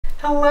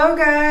Hello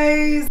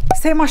guys,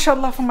 say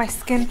mashallah for my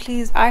skin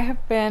please. I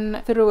have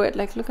been through it.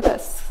 Like, look at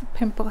that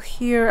pimple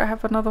here, I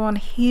have another one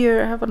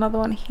here, I have another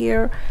one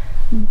here,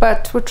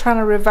 but we're trying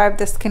to revive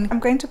the skin. I'm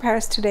going to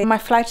Paris today. My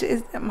flight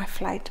is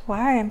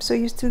why I'm so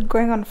used to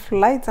going on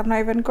flights. I'm not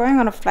even going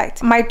on a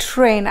flight. My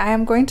train, I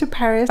am going to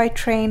Paris by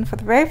train for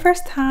the very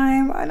first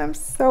time and I'm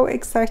so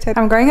excited.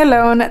 I'm going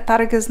alone.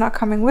 Tariq is not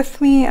coming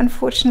with me,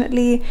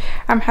 unfortunately.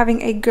 I'm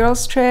having a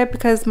girls trip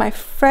because my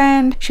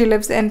friend, she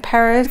lives in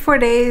Paris. 4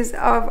 days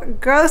of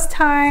girls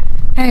time.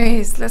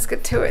 Anyways, let's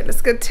get to it.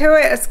 Let's get to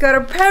it. Let's go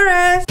to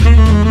Paris.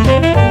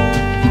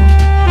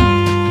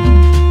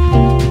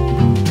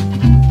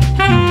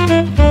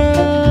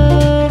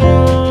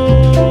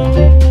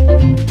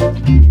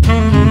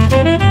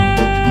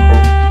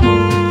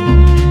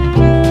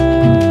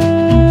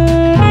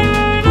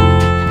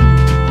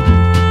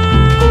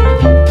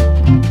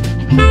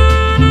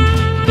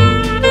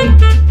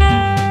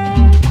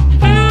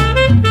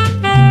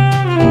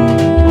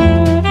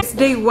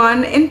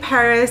 In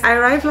Paris. I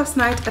arrived last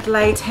night at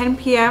like 10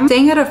 p.m.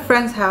 staying at a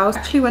friend's house.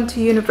 Actually went to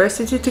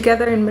university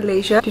together in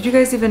Malaysia. Did you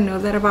guys even know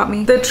that about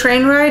me? The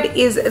train ride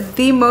is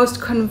the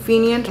most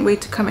convenient way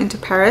to come into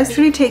Paris. It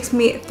usually takes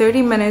me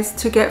 30 minutes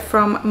to get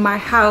from my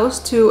house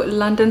to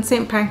London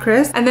St.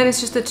 Pancras, and then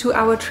it's just a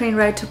 2-hour train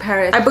ride to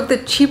Paris. I booked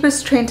the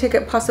cheapest train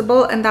ticket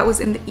possible and that was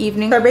in the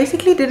evening, so I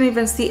basically didn't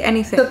even see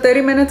anything. So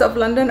 30 minutes of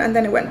London and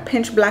then it went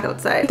pitch black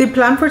outside. The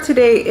plan for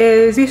today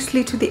is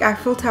obviously to the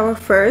Eiffel Tower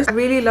first. I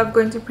really love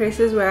going to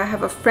places where I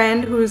have a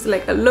friend who's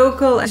like a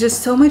local. It's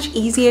just so much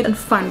easier and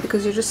fun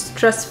because you're just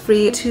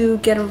stress-free to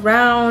get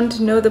around,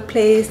 know the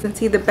place and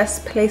see the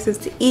best places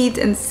to eat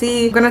and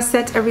see. I'm gonna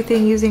set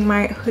everything using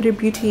my Huda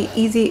Beauty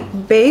Easy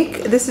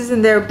Bake. This is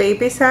in their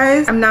baby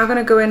size. I'm now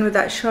gonna go in with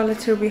that Charlotte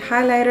Tilbury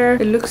highlighter.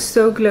 It looks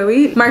so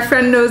glowy. My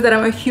friend knows that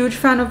I'm a huge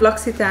fan of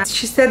L'Occitane.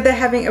 She said they're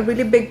having a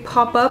really big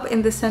pop-up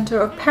in the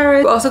center of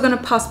Paris. We're also gonna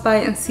pass by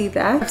and see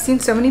that. I've seen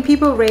so many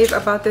people rave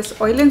about this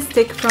oil and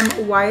stick from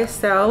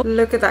YSL.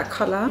 Look at that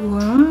color.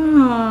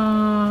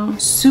 Wow,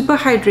 super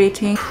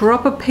hydrating,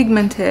 proper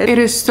pigmented. It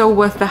is so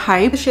worth the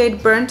hype. The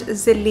shade Burnt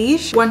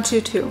Zelish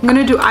 122. I'm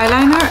gonna do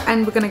eyeliner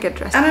and we're gonna get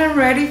dressed. And I'm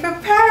ready for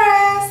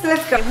Paris.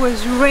 Let's go. It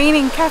was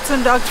raining cats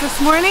and dogs this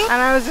morning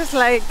and I was just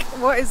like,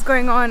 what is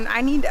going on?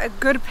 I need a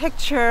good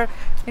picture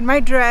in my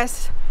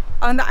dress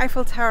on the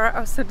Eiffel Tower.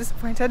 I was so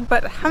disappointed,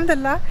 but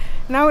alhamdulillah,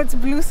 now it's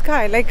blue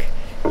sky. Like,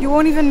 you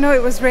won't even know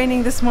it was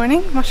raining this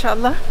morning,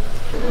 mashallah.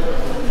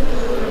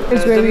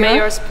 The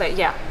mayor's place,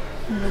 yeah.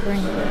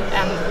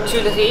 And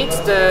Tuileries, it's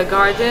the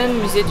garden,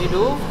 Musée du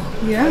Louvre,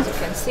 yeah, as you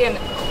can see. And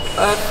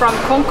from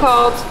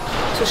Concorde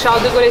to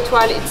Charles de Gaulle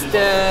Étoile, it's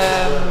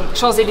the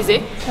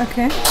Champs-Elysees.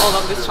 Okay. All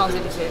of this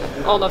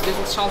Champs-Elysees. All of this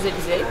is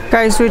Champs-Elysees.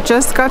 Guys, we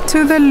just got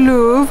to the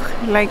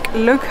Louvre. Like,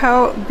 look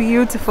how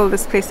beautiful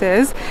this place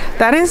is.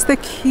 That is the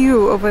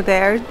queue over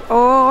there.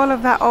 All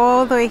of that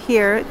all the way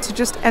here to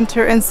just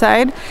enter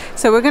inside.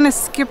 So we're gonna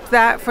skip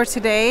that for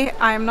today.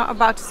 I'm not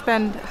about to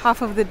spend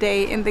half of the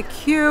day in the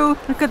queue.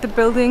 Look at the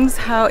buildings,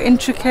 how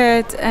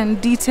intricate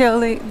and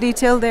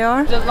detailed they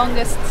are. The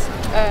longest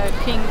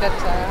king that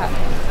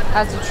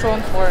has the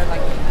throne for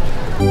like.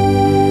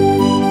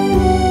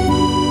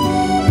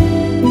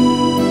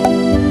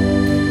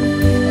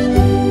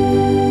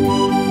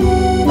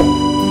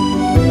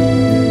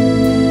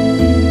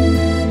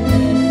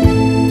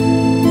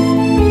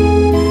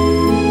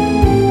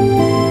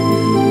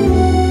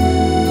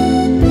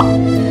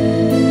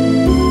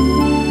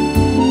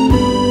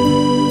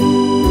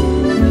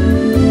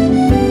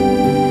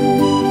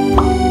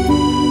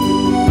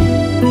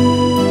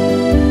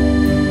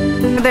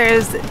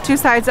 There's two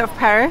sides of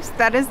Paris.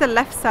 That is the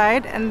left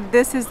side and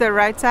this is the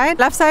right side.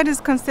 Left side is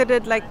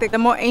considered like the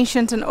more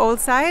ancient and old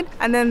side,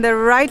 and then the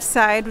right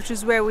side, which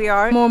is where we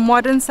are, more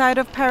modern side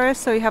of Paris.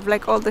 So you have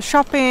like all the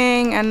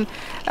shopping and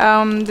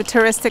the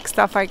touristic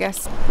stuff, I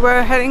guess.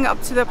 We're heading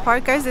up to the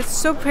park, guys. It's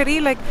so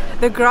pretty. Like,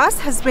 the grass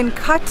has been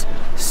cut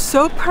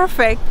so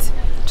perfect.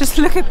 Just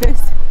look at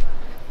this.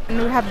 And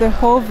we have the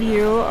whole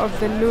view of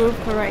the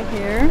Louvre right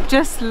here.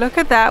 Just look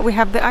at that. We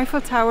have the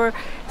Eiffel Tower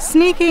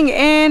sneaking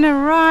in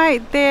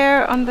right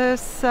there on the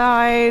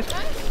side.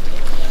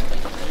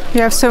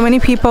 We have so many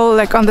people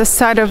like on the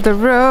side of the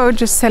road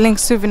just selling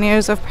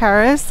souvenirs of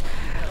Paris.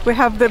 We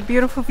have the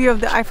beautiful view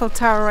of the Eiffel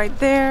Tower right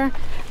there.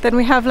 Then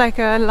we have like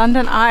a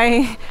London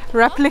Eye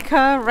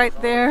replica right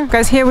there.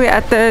 Guys, here we're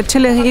at the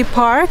Tuileries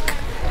Park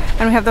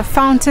and we have the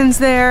fountains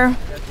there.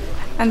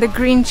 And the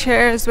green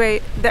chairs,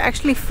 wait, they're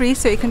actually free,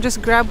 so you can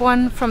just grab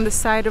one from the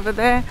side over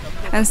there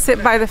and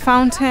sit by the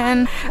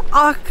fountain.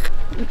 Arc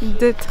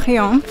de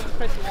Triomphe.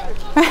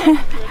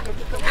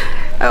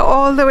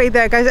 All the way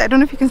there, guys. I don't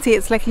know if you can see,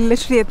 it's like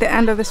literally at the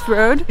end of this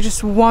road.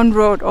 Just one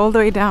road all the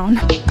way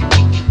down.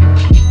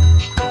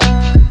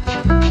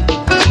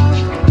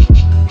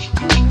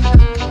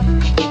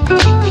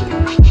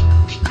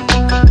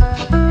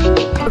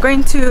 We're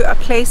going to a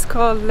place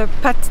called Le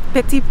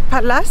Petit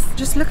Palace.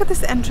 Just look at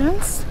this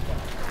entrance.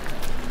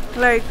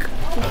 Like,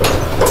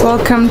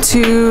 welcome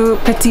to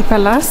Petit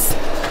Palace.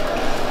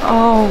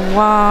 Oh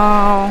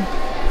wow,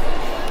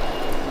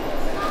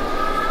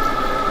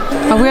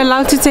 Are we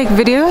allowed to take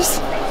videos?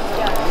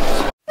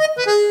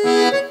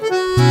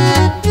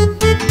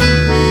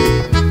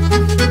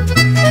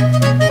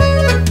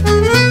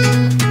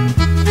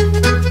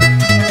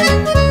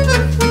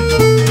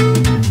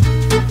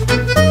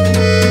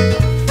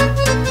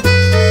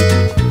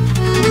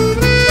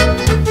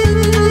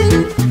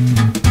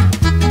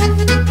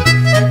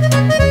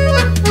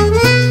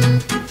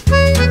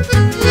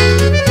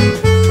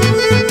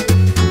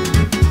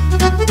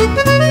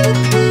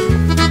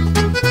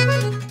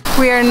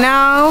 We are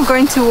now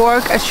going to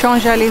walk at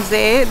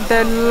Champs-Elysees,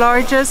 the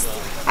largest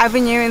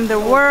avenue in the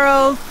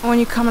world. When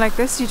you come like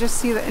this, you just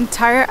see the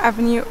entire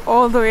avenue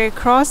all the way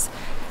across,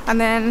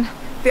 and then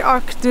the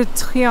Arc de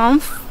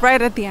Triomphe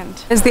right at the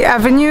end. As the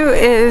avenue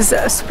is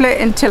split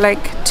into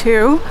like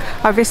two,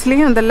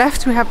 obviously. On the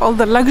left we have all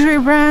the luxury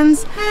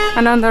brands,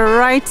 and on the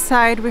right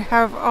side we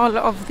have all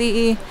of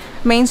the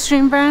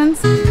mainstream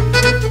brands.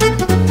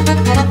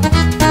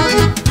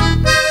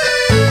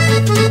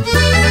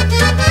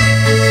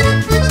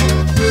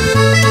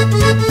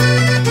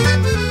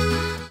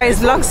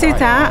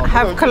 L'Occitane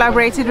have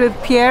collaborated with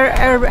Pierre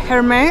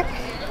Hermé,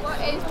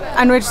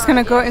 and we're just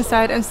gonna go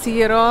inside and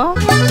see it all.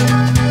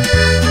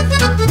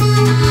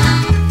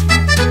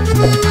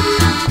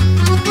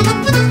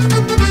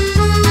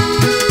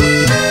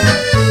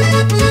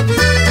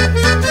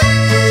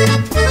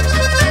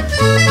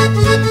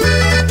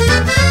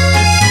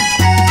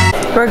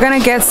 We're gonna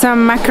get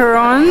some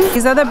macarons.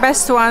 These are the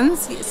best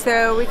ones,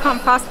 so we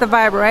can't pass the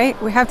vibe, right?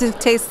 We have to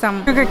taste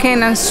some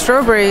sugarcane and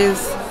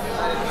strawberries.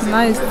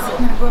 Nice.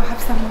 I'm gonna go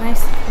have some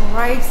nice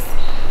rice,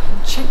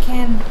 and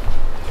chicken,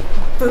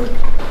 food.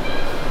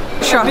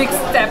 Sure. Big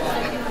step.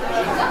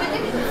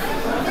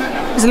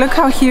 Just look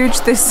how huge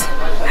this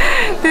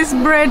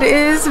bread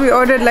is. We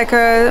ordered like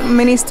a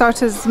mini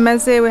starters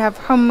meze. We have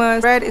hummus.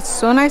 Bread, it's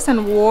so nice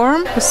and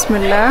warm.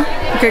 Bismillah.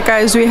 Okay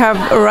guys, we have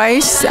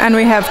rice and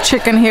we have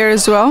chicken here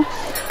as well.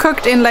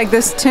 Cooked in like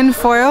this tin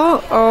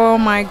foil. Oh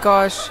my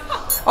gosh.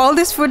 All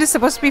this food is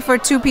supposed to be for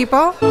 2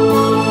 people.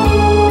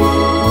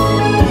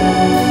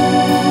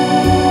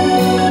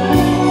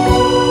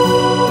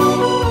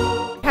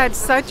 Had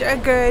such a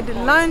good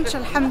lunch,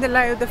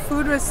 alhamdulillah. The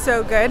food was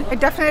so good. I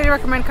definitely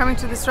recommend coming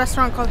to this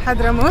restaurant called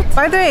Hadramout.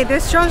 By the way,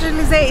 this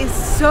Champs-Elysees is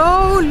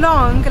so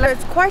long,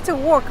 it's quite a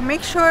walk.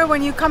 Make sure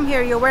when you come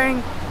here you're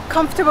wearing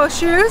comfortable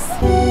shoes.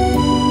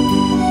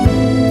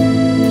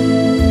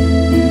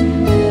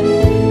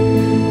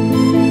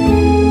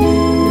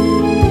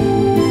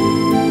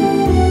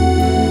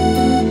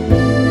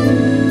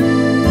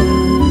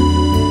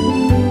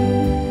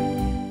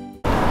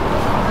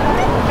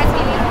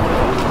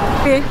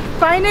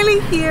 Finally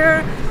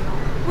here,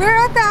 we're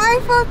at the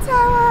Eiffel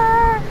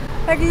Tower.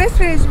 Like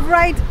literally it's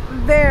right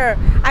there.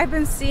 I've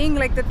been seeing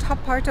like the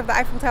top part of the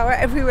Eiffel Tower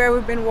everywhere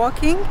we've been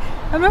walking,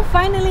 and we're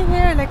finally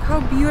here. Like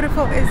how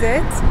beautiful is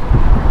it?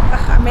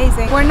 Ugh,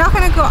 amazing. We're not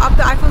gonna go up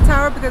the Eiffel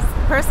Tower because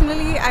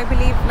personally I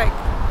believe like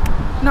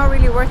not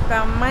really worth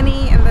the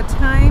money and the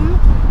time,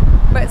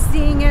 but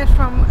seeing it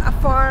from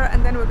afar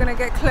and then we're gonna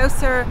get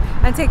closer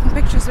and taking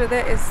pictures with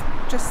it is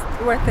just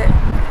worth it.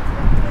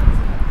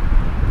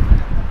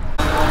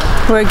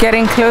 We're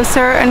getting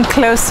closer and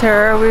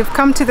closer. We've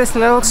come to this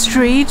little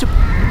street.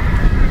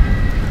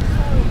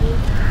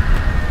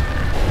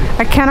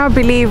 I cannot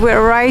believe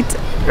we're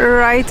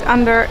right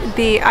under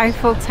the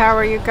Eiffel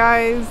Tower, you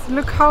guys.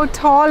 Look how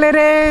tall it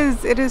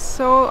is. It is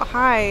so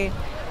high.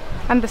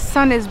 And the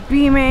sun is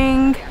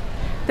beaming.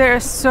 There are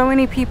so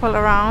many people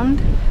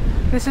around.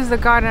 This is the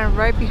garden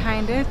right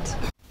behind it.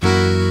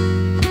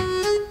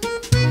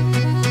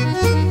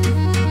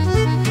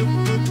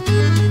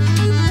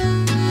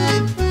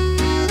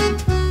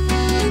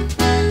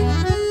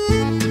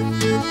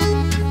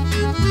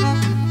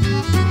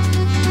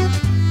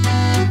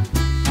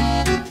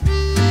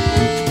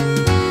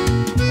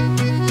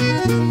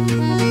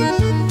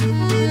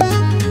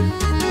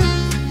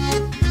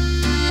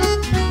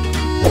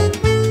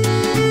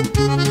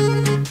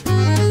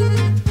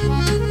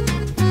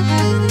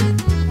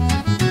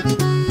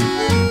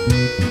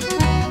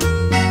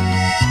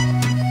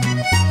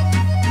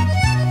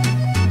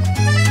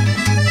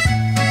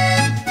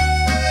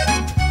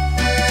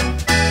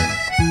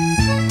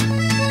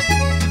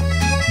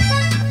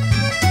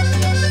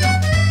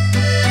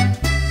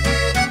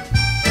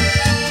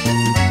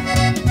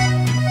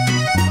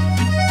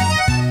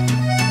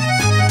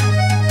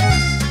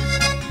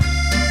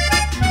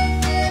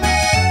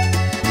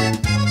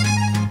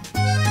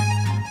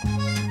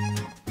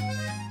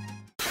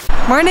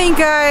 Morning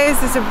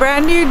guys, it's a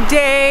brand new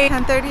day,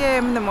 10:30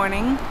 a.m. in the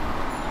morning.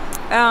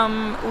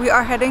 We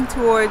are heading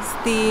towards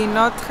the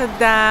Notre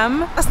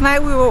Dame. Last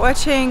night we were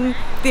watching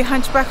The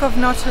Hunchback of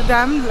Notre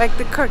Dame, like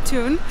the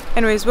cartoon.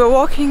 Anyways, we're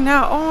walking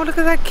now. Oh, look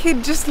at that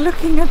kid just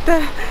looking at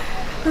the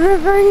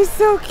river. He's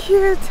so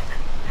cute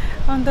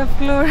on the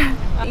floor.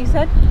 You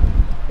said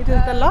it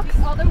was the locks?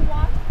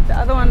 The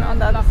other one on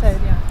the other side.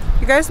 Yeah.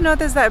 You guys know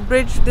there's that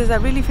bridge, there's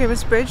that really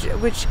famous bridge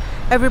which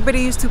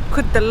everybody used to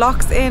put the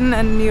locks in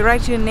and you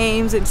write your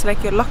names. It's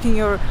like you're locking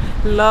your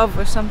love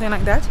or something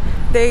like that.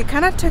 they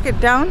kind of took it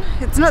down.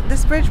 It's not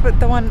this bridge, but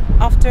the one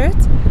after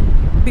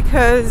it,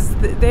 because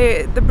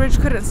the bridge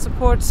couldn't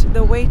support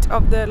the weight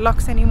of the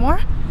locks anymore.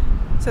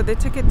 So they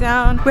took it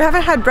down. We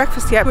haven't had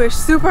breakfast yet. We're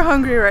super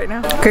hungry right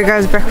now. Okay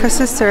guys,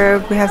 breakfast is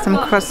served. We have some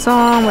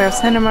croissant, we have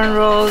cinnamon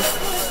rolls,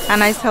 a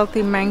nice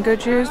healthy mango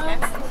juice,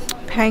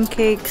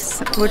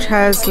 pancakes, which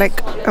has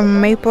like a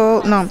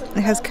maple, no,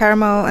 it has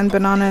caramel and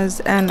bananas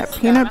and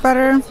peanut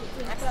butter,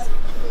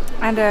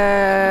 and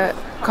a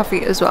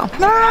coffee as well.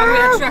 No!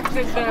 We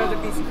attracted the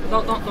bees.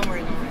 Don't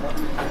worry.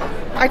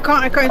 I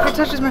can't. If it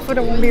touches my foot,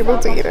 I won't be able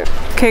to eat it.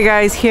 Okay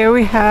guys, here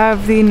we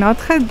have the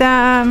Notre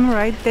Dame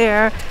right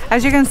there.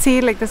 As you can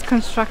see, like there's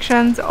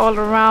constructions all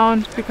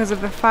around because of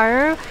the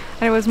fire,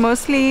 and it was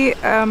mostly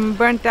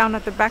burnt down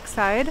at the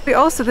backside.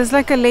 There's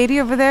like a lady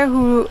over there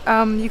who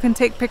you can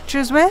take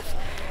pictures with,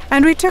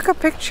 and we took a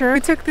picture.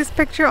 We took this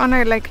picture on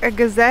a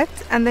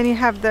gazette, and then you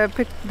have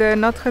the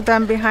Notre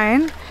Dame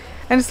behind,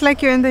 and it's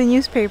like you're in the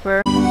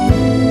newspaper.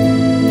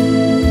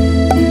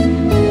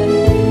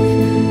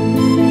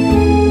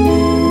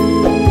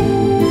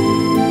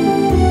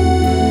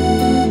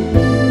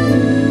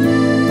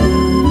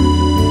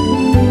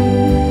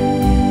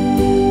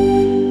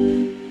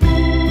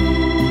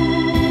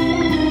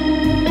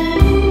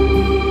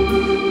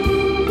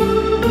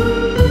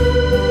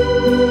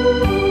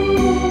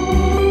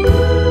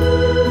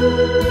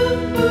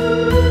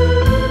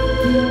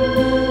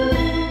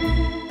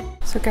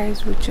 So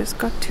guys, we just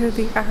got to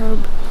the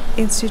Arab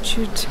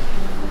Institute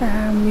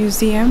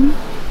museum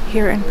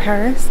here in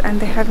Paris, and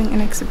they're having an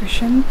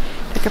exhibition,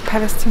 like a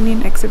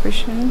Palestinian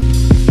exhibition.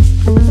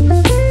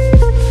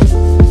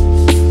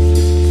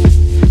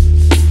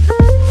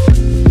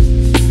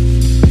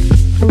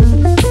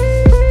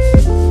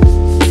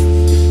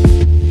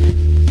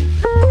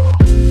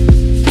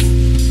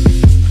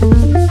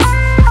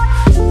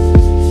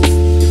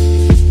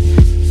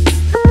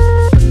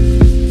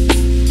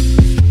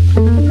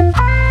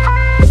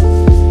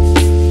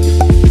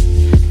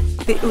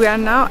 We are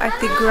now at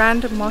the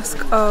Grand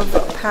Mosque of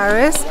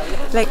Paris.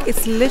 Like,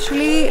 it's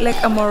literally like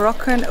a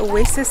Moroccan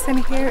oasis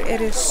in here.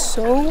 It is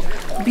so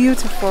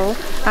beautiful.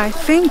 I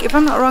think, if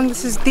I'm not wrong,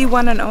 this is the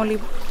one and only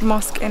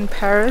mosque in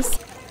Paris.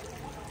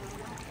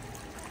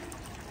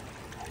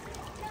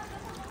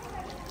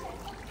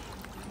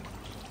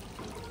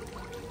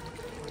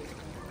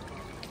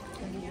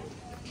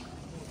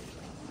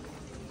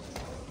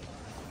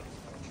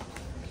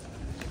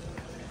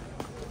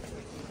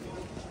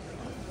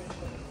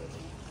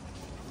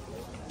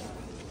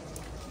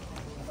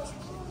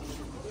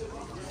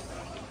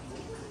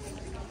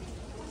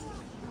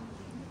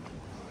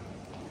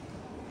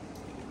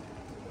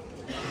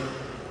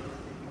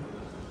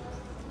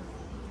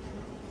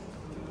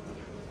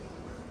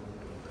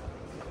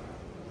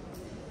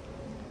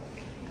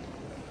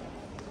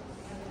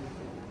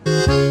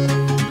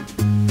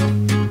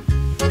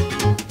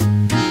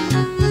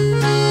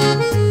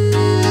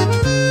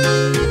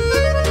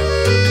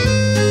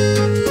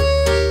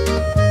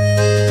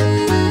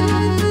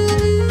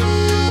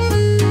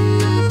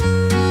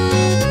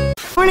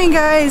 Morning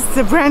guys, it's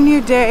a brand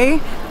new day.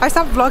 I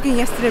stopped vlogging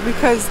yesterday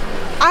because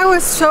I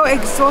was so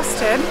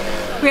exhausted.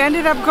 We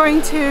ended up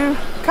going to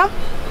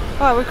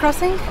are we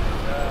crossing?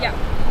 Yeah.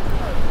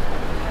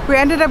 We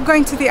ended up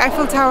going to the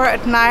Eiffel Tower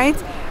at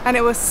night, and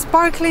it was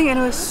sparkling and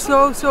it was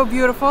so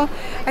beautiful.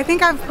 I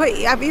think I've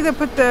either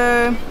put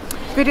the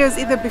videos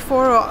either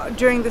before or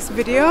during this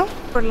video.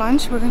 For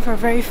lunch, we're going for a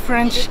very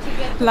French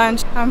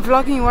lunch. I'm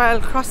vlogging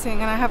while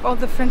crossing and I have all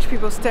the French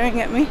people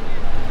staring at me.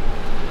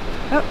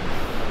 Oh.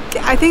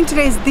 I think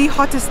today is the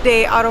hottest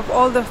day out of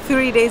all the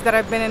 3 days that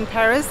I've been in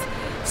Paris.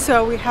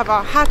 So we have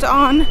our hat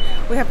on,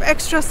 we have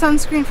extra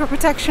sunscreen for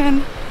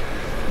protection,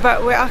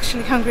 but we're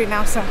actually hungry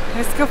now, so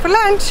let's go for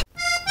lunch.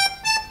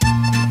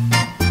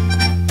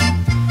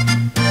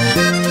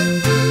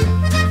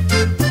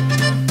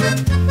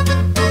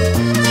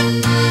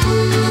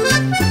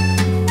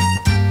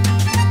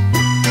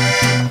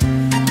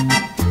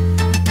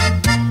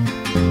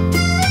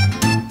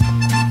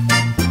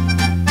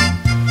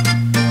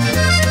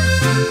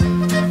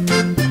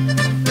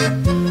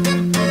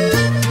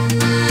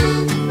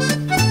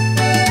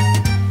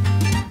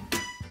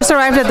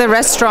 Arrived at the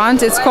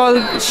restaurant. It's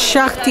called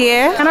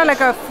Chartier, kind of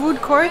like a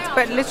food court,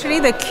 but literally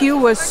the queue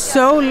was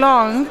so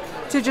long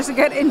to just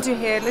get into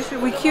here.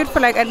 Literally, we queued for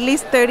like at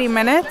least 30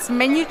 minutes.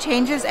 Menu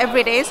changes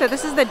every day, so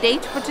this is the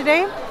date for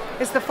today.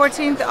 It's the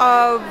 14th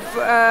of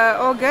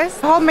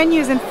August. The whole menu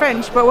is in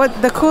French, but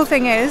what the cool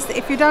thing is,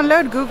 if you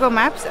download Google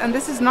Maps, and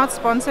this is not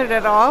sponsored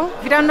at all,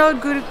 if you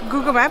download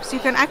Google Maps, you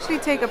can actually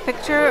take a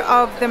picture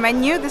of the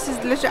menu. This is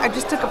literally, I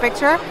just took a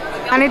picture,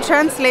 and it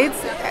translates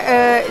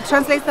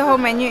the whole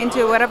menu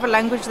into whatever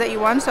language that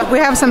you want. So we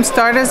have some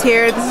starters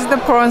here. This is the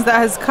prawns that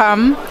has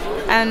come,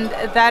 and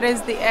that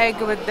is the egg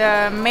with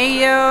the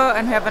mayo,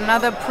 and we have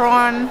another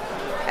prawn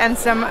and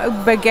some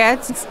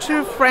baguettes. It's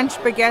true French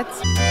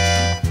baguettes.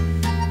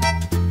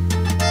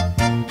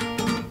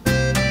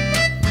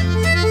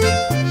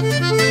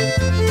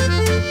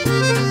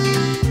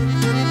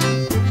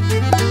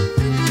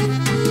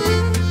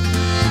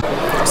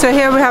 So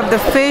here we have the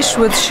fish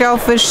with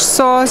shellfish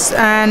sauce,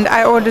 and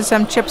I ordered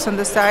some chips on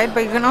the side,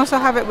 but you can also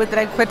have it with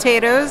like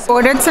potatoes.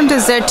 Ordered some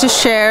dessert to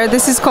share.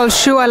 This is called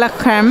choux à la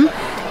crème.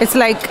 It's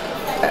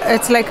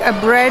like a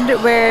bread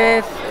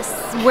with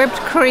whipped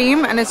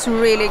cream, and it's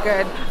really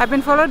good. I've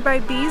been followed by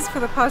these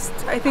for the past,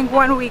 I think,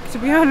 1 week, to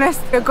be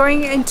honest. We're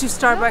going into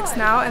Starbucks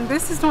now, and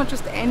this is not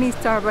just any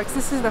Starbucks.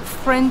 This is the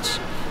French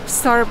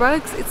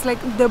Starbucks. It's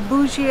like the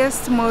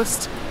bougiest,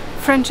 most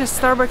Frenchest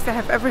Starbucks I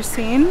have ever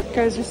seen.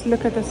 Guys, just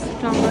look at this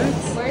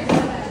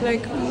Starbucks.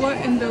 Like, what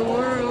in the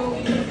world?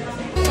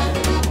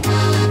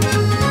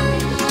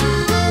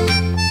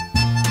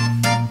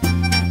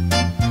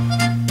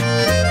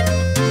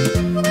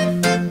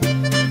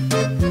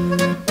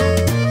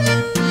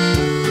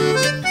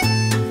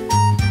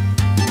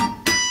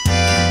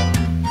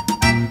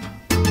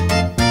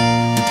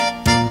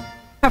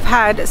 I've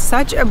had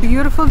such a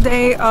beautiful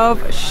day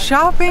of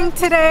shopping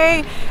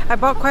today. I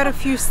bought quite a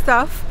few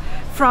stuff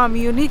from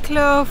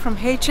Uniqlo, from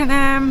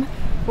H&M.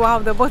 Wow,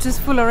 the boat is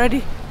full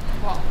already.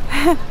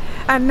 Wow.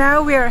 And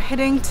now we are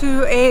heading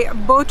to a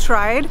boat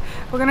ride.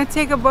 We're gonna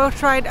take a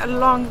boat ride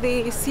along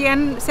the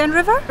Sienne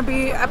River. It'll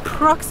be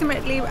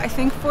approximately, I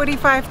think,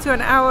 45 to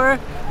an hour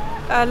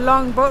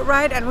long boat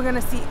ride, and we're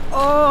gonna see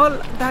all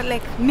that,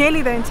 like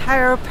nearly the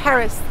entire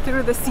Paris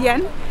through the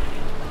Sienne.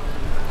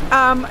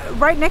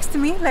 Right next to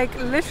me, like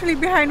literally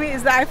behind me,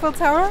 is the Eiffel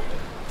Tower.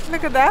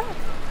 Look at that.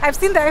 I've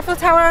seen the Eiffel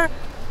Tower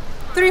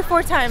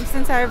 3-4 times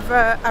since I've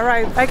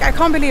arrived. Like, I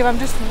can't believe I'm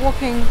just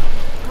walking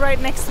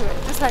right next to it,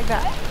 just like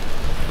that.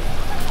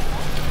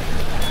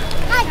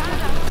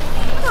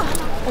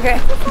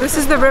 Okay, this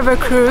is the river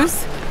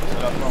cruise.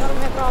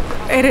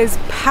 It is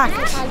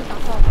packed.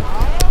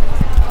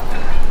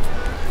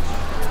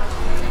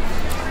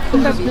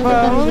 The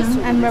boat,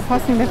 and we're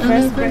passing the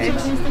first bridge.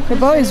 The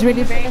boat is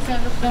really big.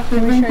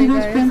 Let me show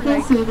you guys.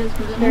 Like,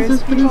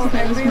 there's people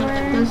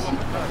everywhere.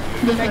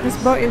 Like, this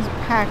boat is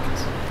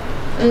packed.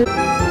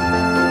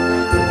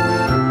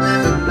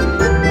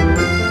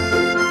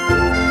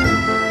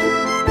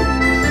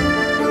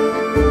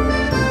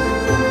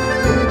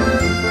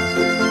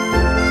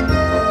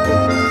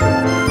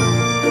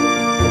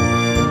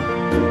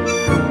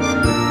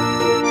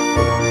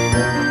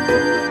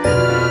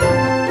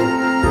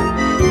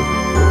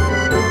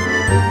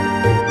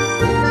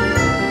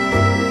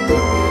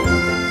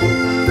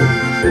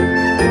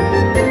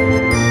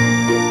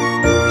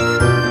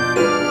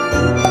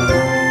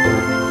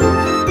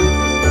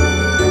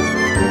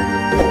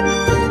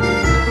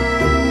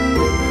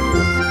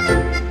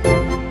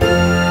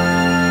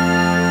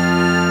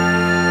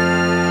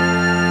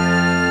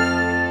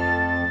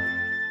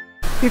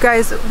 You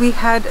guys, we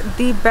had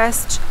the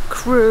best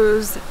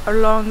cruise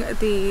along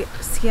the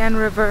Sienne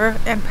River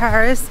in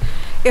Paris.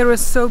 It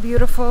was so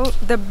beautiful.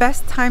 The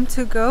best time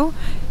to go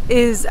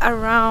is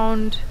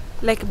around,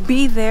 like,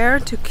 be there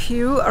to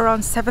queue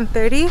around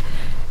 7:30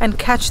 and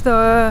catch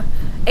the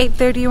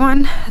 8:30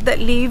 one that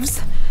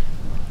leaves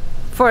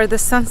for the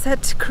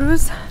sunset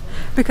cruise,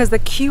 because the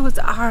queues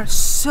are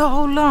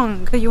so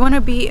long. So you want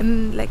to be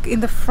in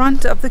the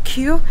front of the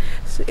queue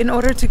in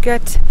order to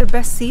get the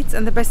best seats,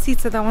 and the best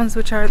seats are the ones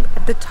which are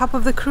at the top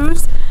of the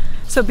cruise.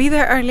 So be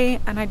there early,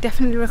 and I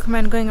definitely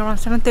recommend going around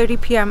 7:30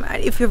 p.m.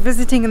 if you're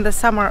visiting in the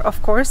summer, of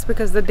course,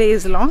 because the day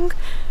is long.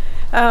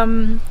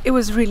 It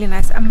was really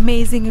nice.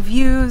 Amazing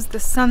views, the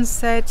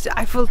sunset,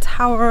 Eiffel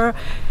Tower,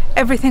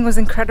 everything was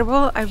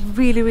incredible. I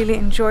really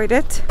enjoyed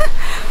it.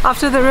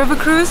 After the river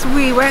cruise,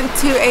 we went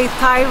to a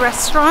Thai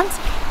restaurant.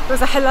 It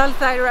was a halal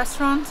Thai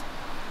restaurant,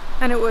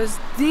 and it was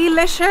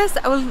delicious.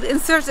 I will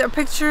insert a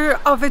picture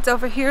of it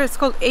over here. It's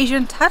called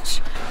Asian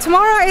Touch.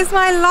 Tomorrow is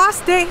my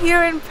last day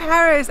here in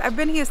Paris. I've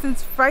been here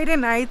since Friday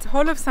night,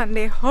 whole of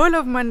Sunday, whole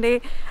of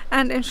Monday,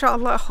 and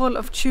inshallah whole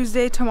of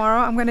Tuesday tomorrow.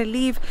 I'm gonna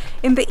leave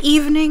in the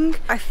evening.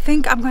 I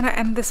think I'm gonna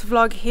end this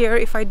vlog here.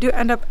 If I do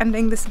end up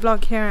ending this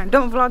vlog here and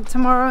don't vlog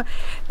tomorrow,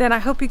 then I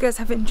hope you guys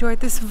have enjoyed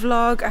this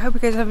vlog. I hope you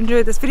guys have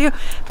enjoyed this video.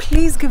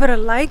 Please give it a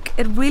like.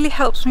 It really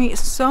helps me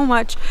so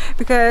much,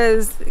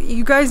 because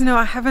you guys know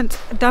I haven't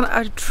done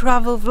a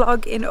travel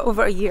vlog in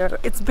over a year.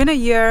 It's been a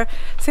year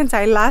since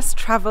I last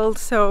traveled,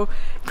 so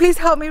please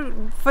help me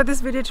for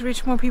this video to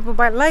reach more people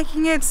by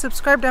liking it.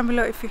 Subscribe down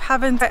below if you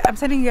haven't. I'm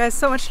sending you guys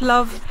so much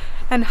love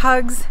and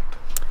hugs,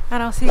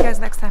 and I'll see you guys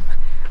next time.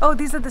 Oh,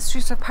 these are the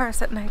streets of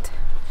Paris at night.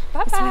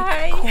 Bye it's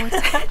bye.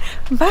 Like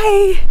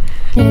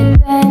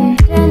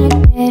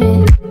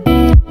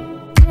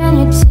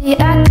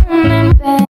Bye.